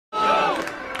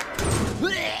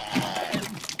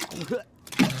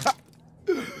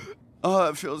Oh,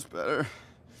 that feels better.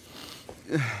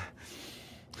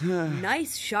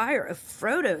 Nice Shire of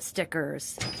Frodo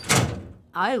stickers.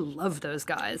 I love those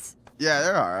guys. Yeah,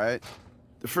 they're all right.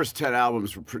 The first 10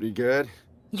 albums were pretty good.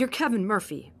 You're Kevin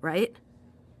Murphy, right?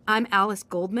 I'm Alice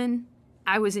Goldman.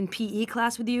 I was in PE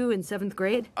class with you in 7th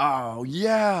grade. Oh,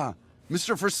 yeah.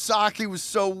 Mr. Versaki was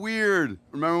so weird.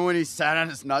 Remember when he sat on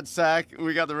his nutsack and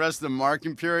we got the rest of the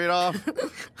marking period off?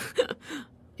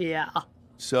 Yeah.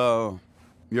 So,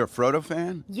 you're a Frodo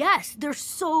fan? Yes, they're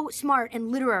so smart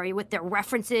and literary with their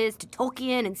references to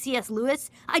Tolkien and C.S.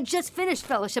 Lewis. I just finished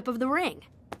Fellowship of the Ring.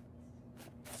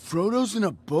 Frodo's in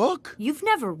a book? You've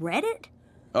never read it?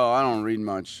 Oh, I don't read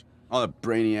much. All the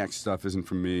brainiac stuff isn't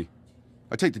for me.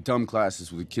 I take the dumb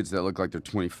classes with the kids that look like they're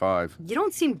 25. You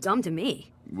don't seem dumb to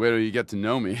me. Wait till you get to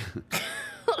know me.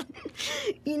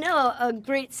 You know, a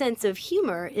great sense of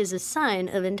humor is a sign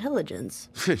of intelligence.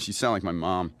 You sound like my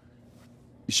mom.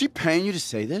 Is she paying you to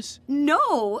say this?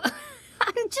 No!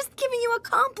 I'm just giving you a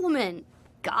compliment.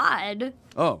 God.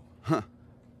 Oh, huh.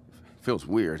 Feels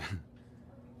weird.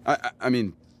 I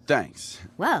mean, thanks.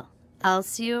 Well, I'll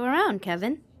see you around,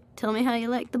 Kevin. Tell me how you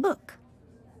like the book.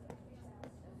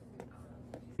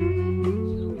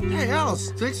 Hey,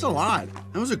 Alice, thanks a lot.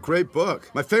 That was a great book.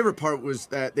 My favorite part was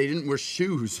that they didn't wear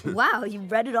shoes. Wow, you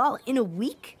read it all in a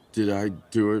week? Did I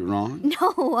do it wrong?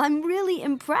 No, I'm really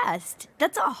impressed.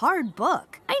 That's a hard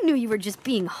book. I knew you were just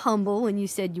being humble when you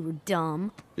said you were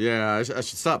dumb. Yeah, I should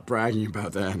stop bragging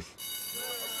about that.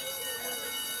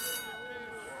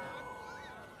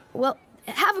 Well,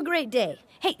 have a great day.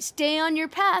 Hey, stay on your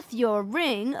path. Your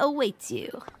ring awaits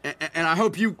you. And I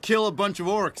hope you kill a bunch of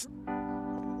orcs.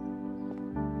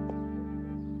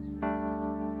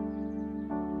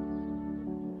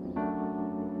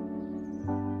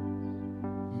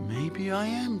 Maybe I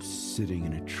am sitting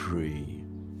in a tree.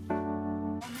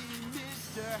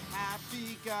 Mr.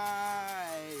 Happy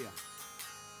Guy.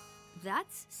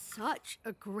 That's such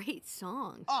a great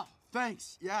song. Oh,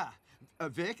 thanks. Yeah.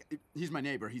 Vic, he's my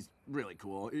neighbor. He's really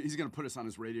cool. He's gonna put us on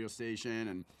his radio station,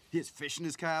 and he has fish in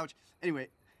his couch. Anyway,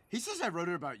 he says I wrote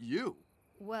it about you.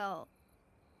 Well,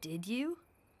 did you?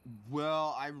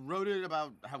 Well, I wrote it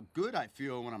about how good I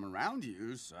feel when I'm around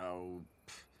you, so...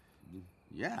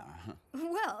 yeah.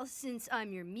 Well, since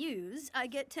I'm your muse, I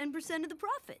get 10% of the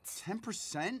profits.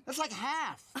 10%? That's like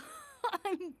half.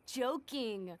 I'm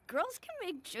joking. Girls can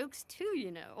make jokes too,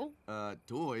 you know.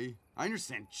 Doy. I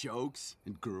understand jokes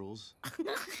and girls.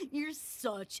 You're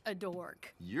such a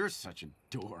dork. You're such a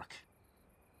dork.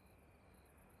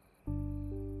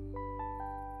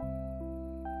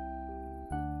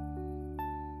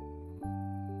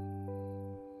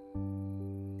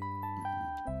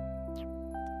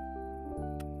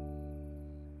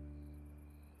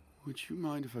 Would you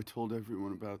mind if I told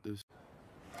everyone about this?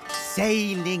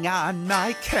 Sailing on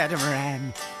my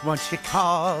catamaran, won't you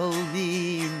call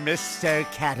me Mr.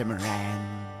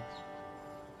 Catamaran?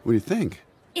 What do you think?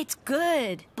 It's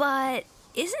good, but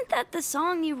isn't that the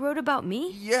song you wrote about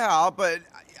me? Yeah, but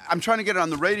I'm trying to get it on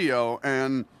the radio,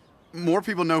 and more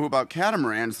people know about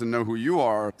catamarans than know who you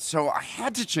are, so I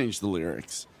had to change the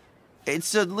lyrics.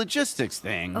 It's a logistics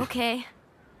thing. Okay.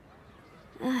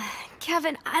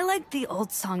 Kevin, I like the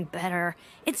old song better.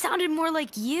 It sounded more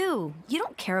like you. You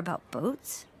don't care about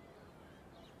boats.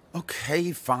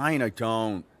 Okay, fine, I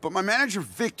don't. But my manager,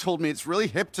 Vic, told me it's really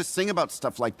hip to sing about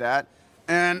stuff like that.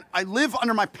 And I live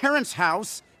under my parents'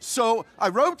 house, so I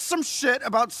wrote some shit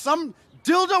about some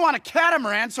dildo on a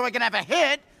catamaran so I can have a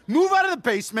hit, move out of the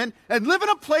basement, and live in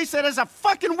a place that has a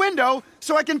fucking window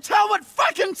so I can tell what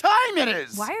fucking time it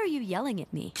is! Why are you yelling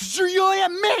at me? 'Cause you're yelling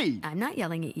at me! I'm not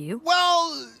yelling at you.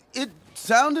 Well, it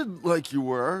sounded like you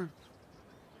were.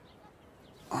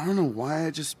 I don't know why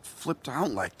I just flipped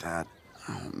out like that.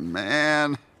 Oh,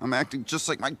 man. I'm acting just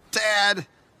like my dad.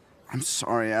 I'm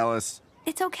sorry, Alice.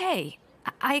 It's okay.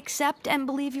 I accept and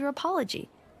believe your apology.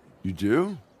 You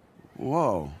do?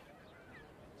 Whoa.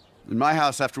 In my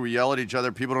house, after we yell at each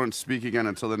other, people don't speak again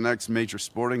until the next major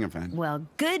sporting event. Well,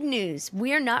 good news.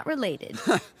 We're not related.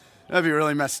 That'd be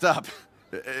really messed up.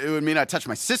 It would mean I touched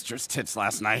my sister's tits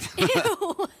last night.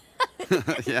 Ew.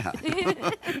 Yeah.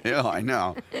 Yeah, I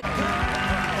know.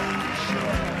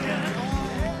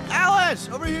 Alice,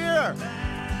 over here!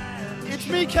 It's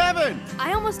me, Kevin!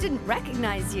 I almost didn't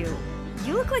recognize you.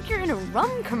 You look like you're in a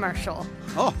rum commercial.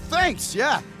 Oh, thanks,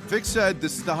 yeah. Vic said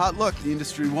this is the hot look the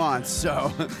industry wants,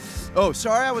 so... Oh,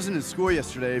 sorry I wasn't in school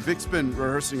yesterday. Vic's been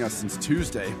rehearsing us since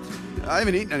Tuesday. I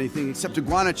haven't eaten anything except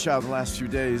iguana chow the last few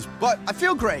days, but I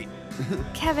feel great.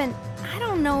 Kevin, I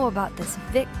don't know about this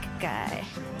Vic guy.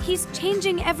 He's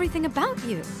changing everything about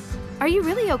you. Are you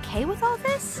really okay with all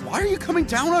this? Why are you coming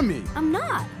down on me? I'm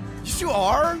not. Yes, you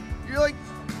are. You're like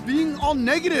being all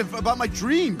negative about my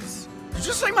dreams. You're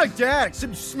just like my dad,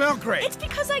 except you smell great. It's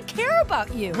because I care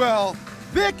about you. Well,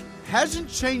 Vic hasn't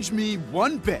changed me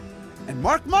one bit. And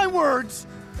mark my words,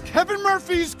 Kevin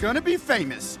Murphy's gonna be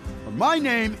famous. But my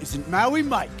name isn't Maui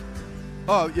Mike.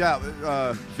 Oh,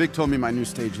 yeah, Vic told me my new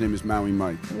stage name is Maui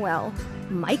Mike. Well,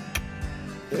 Mike,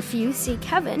 if you see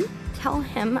Kevin, tell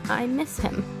him I miss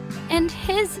him. And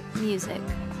his music.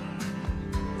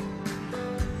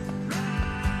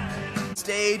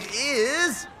 Stage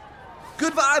is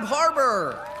Good Vibe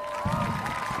Harbor.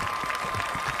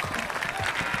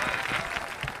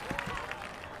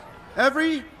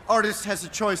 Every artist has a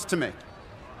choice to make,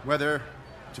 whether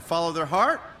to follow their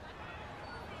heart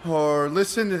or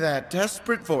listen to that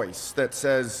desperate voice that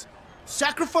says,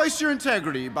 sacrifice your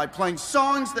integrity by playing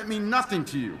songs that mean nothing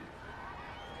to you.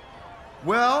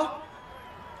 Well,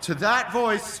 to that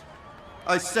voice,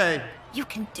 I say, You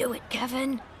can do it,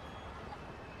 Kevin.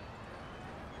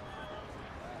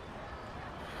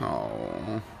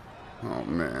 oh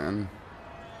man.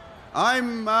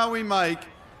 I'm Maui Mike,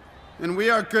 and we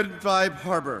are Good Vibe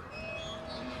Harbor.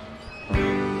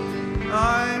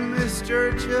 I'm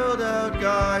Mr. Chilled Out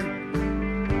Guy,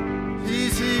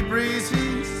 easy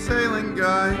breezy sailing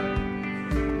guy.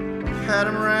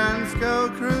 Catamarans go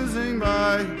cruising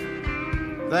by,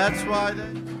 that's why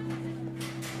they...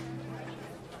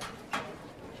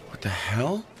 What the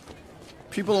hell?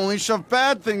 People only shove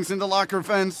bad things into locker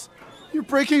vents. You're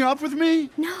breaking up with me?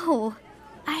 No,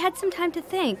 I had some time to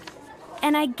think.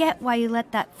 And I get why you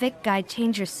let that Vic guy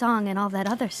change your song and all that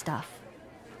other stuff.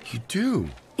 You do?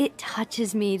 It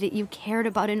touches me that you cared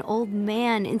about an old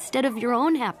man instead of your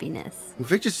own happiness.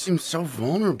 Vic just seemed so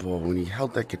vulnerable when he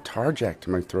held that guitar jack to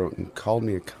my throat and called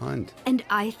me a cunt. And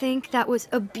I think that was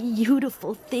a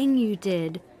beautiful thing you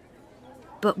did.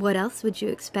 But what else would you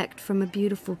expect from a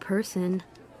beautiful person?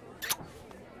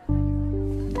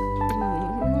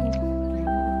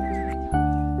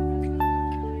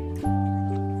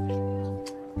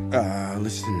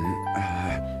 Listen,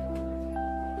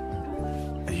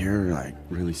 you're like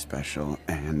really special,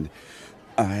 and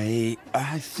I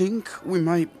think we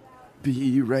might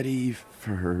be ready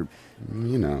for,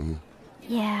 you know.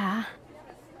 Yeah,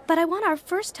 but I want our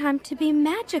first time to be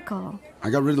magical. I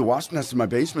got rid of the wasp nest in my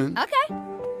basement. Okay.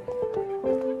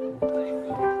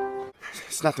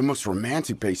 It's not the most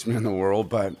romantic basement in the world,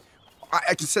 but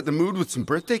I can set the mood with some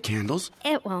birthday candles.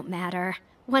 It won't matter.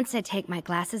 Once I take my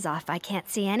glasses off, I can't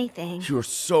see anything. You are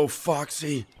so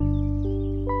foxy.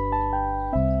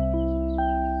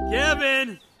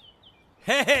 Kevin!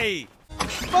 Hey!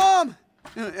 Mom!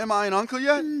 Am I an uncle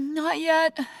yet? Not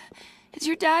yet. Is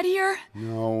your dad here?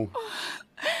 No.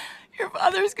 Your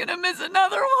father's gonna miss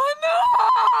another one.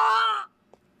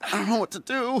 I don't know what to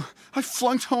do. I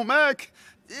flunked home ec.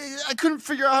 I couldn't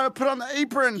figure out how to put on the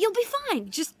apron. You'll be fine.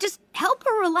 Just help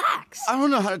her relax. I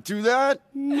don't know how to do that.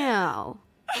 No.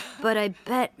 But I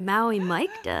bet Maui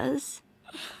Mike does.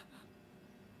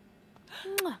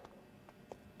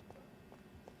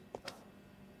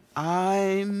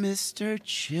 I'm Mr.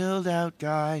 Chilled Out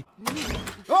Guy.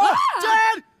 Oh,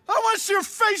 Dad! I want to see your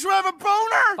face when I have a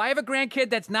boner! If I have a grandkid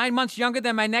that's 9 months younger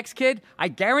than my next kid, I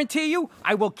guarantee you,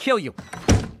 I will kill you.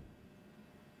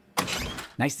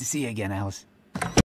 Nice to see you again, Alice.